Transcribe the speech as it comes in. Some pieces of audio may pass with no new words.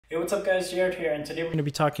Hey, what's up guys, Jared here, and today we're going to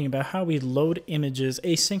be talking about how we load images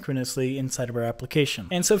asynchronously inside of our application.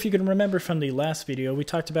 And so if you can remember from the last video, we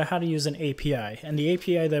talked about how to use an API, and the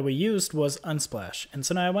API that we used was Unsplash. And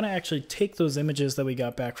so now I want to actually take those images that we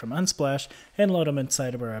got back from Unsplash and load them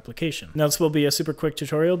inside of our application. Now this will be a super quick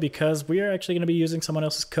tutorial because we are actually going to be using someone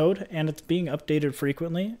else's code, and it's being updated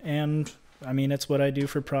frequently, and I mean, it's what I do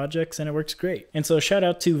for projects and it works great. And so shout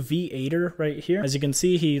out to V8er right here. As you can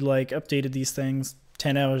see, he updated these things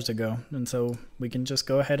 10 hours ago. And so we can just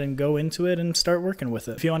go ahead and go into it and start working with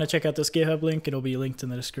it. If you want to check out this GitHub link, it'll be linked in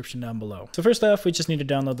the description down below. So first off, we just need to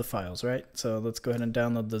download the files, right? So let's go ahead and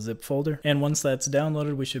download the zip folder. And once that's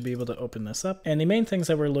downloaded, we should be able to open this up. And the main things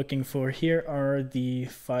that we're looking for here are the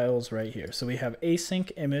files right here. So we have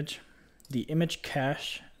async image, the image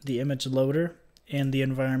cache, the image loader, and the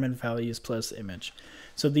environment values plus image.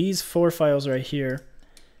 So these four files right here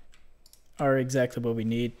are exactly what we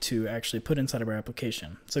need to actually put inside of our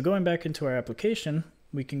application. So going back into our application,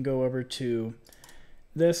 we can go over to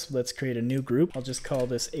this. Let's create a new group. I'll just call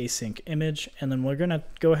this async image, and then we're gonna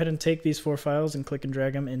go ahead and take these four files and click and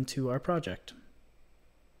drag them into our project.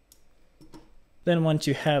 Then once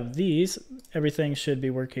you have these, everything should be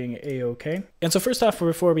working a-okay. And so first off,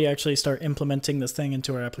 before we actually start implementing this thing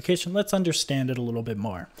into our application, let's understand it a little bit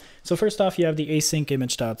more. So first off, you have the async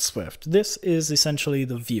image.swift. This is essentially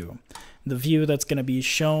the view that's going to be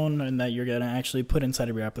shown and that you're going to actually put inside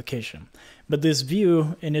of your application. But this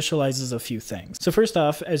view initializes a few things. So first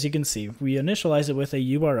off, as you can see, we initialize it with a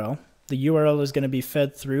URL. The URL is going to be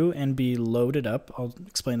fed through and be loaded up. I'll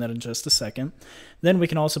explain that in just a second. Then we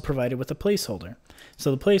can also provide it with a placeholder.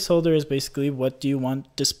 So the placeholder is basically what do you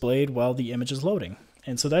want displayed while the image is loading.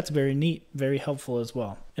 And so that's very neat, very helpful as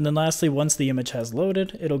well. And then lastly, once the image has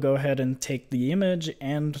loaded, it'll go ahead and take the image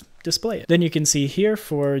and display it. Then you can see here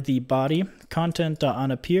for the body,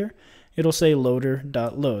 content.onAppear, it'll say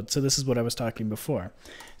loader.load. So this is what I was talking before.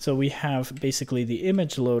 So we have basically the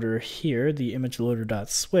image loader here, the image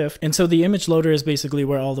loader.swift. And so the image loader is basically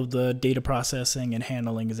where all of the data processing and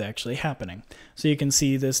handling is actually happening. So you can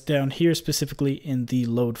see this down here specifically in the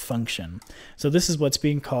load function. So this is what's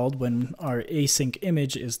being called when our async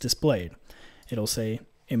image is displayed. It'll say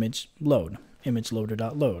image load. Image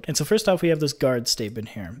loader.load. And so first off, we have this guard statement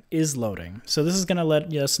here, is loading. So this is going to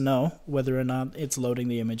let us know whether or not it's loading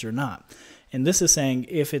the image or not. And this is saying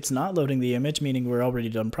if it's not loading the image, meaning we're already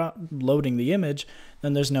done loading the image,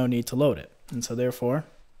 then there's no need to load it. And so therefore,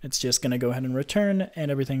 it's just going to go ahead and return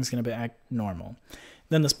and everything's going to be act normal.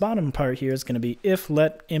 Then this bottom part here is going to be if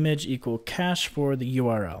let image equal cache for the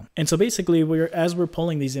URL. And so basically, as we're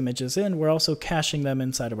pulling these images in, we're also caching them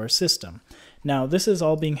inside of our system. Now, this is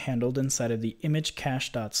all being handled inside of the image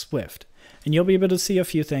cache.swift. And you'll be able to see a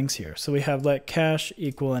few things here. So we have let cache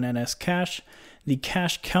equal an NS cache. The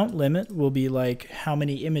cache count limit will be like how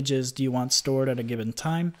many images do you want stored at a given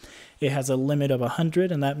time. It has a limit of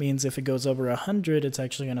 100, and that means if it goes over 100, it's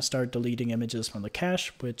actually going to start deleting images from the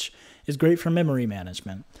cache, which is great for memory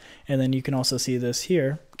management. And then you can also see this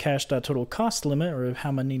here, cache.total cost limit, or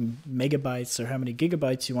how many megabytes or how many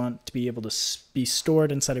gigabytes you want to be able to be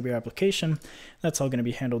stored inside of your application. That's all going to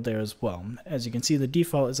be handled there as well. As you can see, the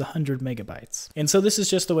default is 100 megabytes. And so this is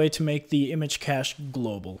just a way to make the image cache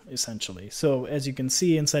global, essentially. So as you can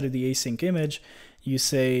see inside of the async image, you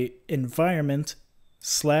say environment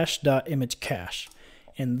 /.image cache.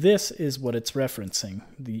 And this is what it's referencing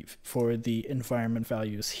for the environment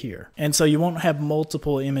values here. And so you won't have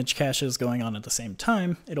multiple image caches going on at the same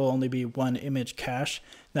time. It'll only be one image cache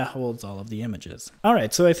that holds all of the images. All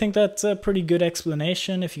right, so I think that's a pretty good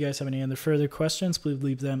explanation. If you guys have any other further questions, please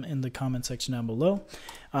leave them in the comment section down below.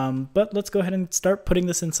 But let's go ahead and start putting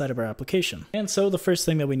this inside of our application. And so the first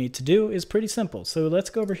thing that we need to do is pretty simple. So let's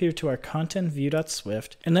go over here to our content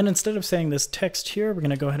view.swift. And then instead of saying this text here, we're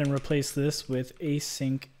going to go ahead and replace this with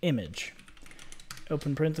async image.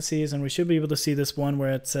 Open parentheses, and we should be able to see this one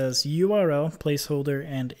where it says URL, placeholder,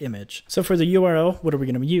 and image. So for the URL, what are we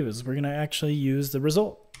going to use? We're going to actually use the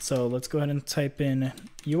result. So let's go ahead and type in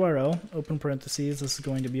URL, open parentheses. This is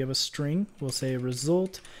going to be of a string. We'll say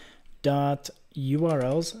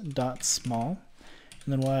result.urls.small. And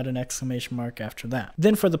then we'll add an exclamation mark after that.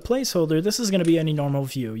 Then for the placeholder, this is going to be any normal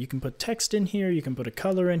view. You can put text in here, you can put a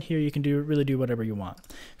color in here, you can really do whatever you want.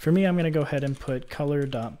 For me, I'm going to go ahead and put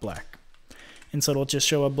color.black. And so it'll just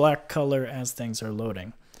show a black color as things are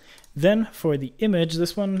loading. Then for the image,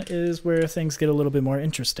 this one is where things get a little bit more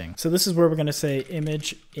interesting. So this is where we're going to say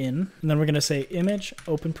image in, and then we're going to say image,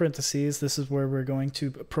 open parentheses. This is where we're going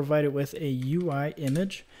to provide it with a UI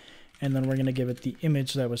image, and then we're going to give it the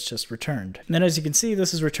image that was just returned. And then as you can see,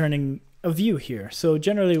 this is returning a view here. So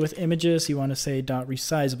generally with images, you want to say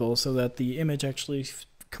 .resizable so that the image actually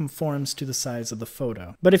conforms to the size of the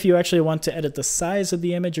photo. But if you actually want to edit the size of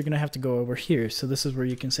the image, you're going to have to go over here. So this is where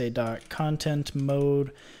you can say .content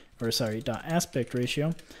mode, or sorry, .aspect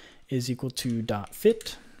ratio is equal to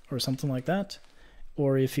 .fit or something like that.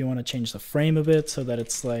 Or if you want to change the frame of it so that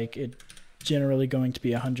it's like it generally going to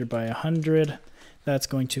be 100 by 100, that's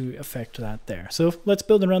going to affect that there. So let's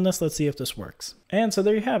build and run this. Let's see if this works. And so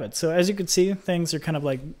there you have it. So as you can see, things are kind of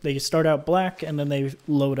like, they start out black and then they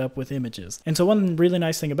load up with images. And so one really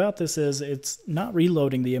nice thing about this is it's not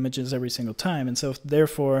reloading the images every single time. And so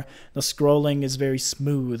therefore the scrolling is very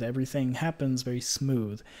smooth. Everything happens very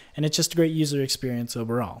smooth. And it's just a great user experience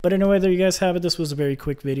overall. But anyway, there you guys have it. This was a very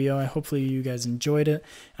quick video. Hopefully you guys enjoyed it.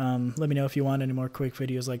 Let me know if you want any more quick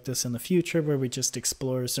videos like this in the future where we just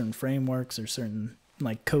explore certain frameworks or certain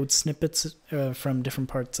like code snippets from different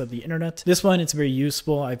parts of the internet. This one, it's very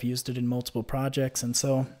useful. I've used it in multiple projects, and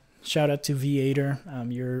so shout out to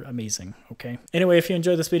V8er. You're amazing, okay? Anyway, if you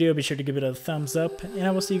enjoyed this video, be sure to give it a thumbs up, and I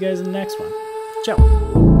will see you guys in the next one.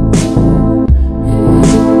 Ciao!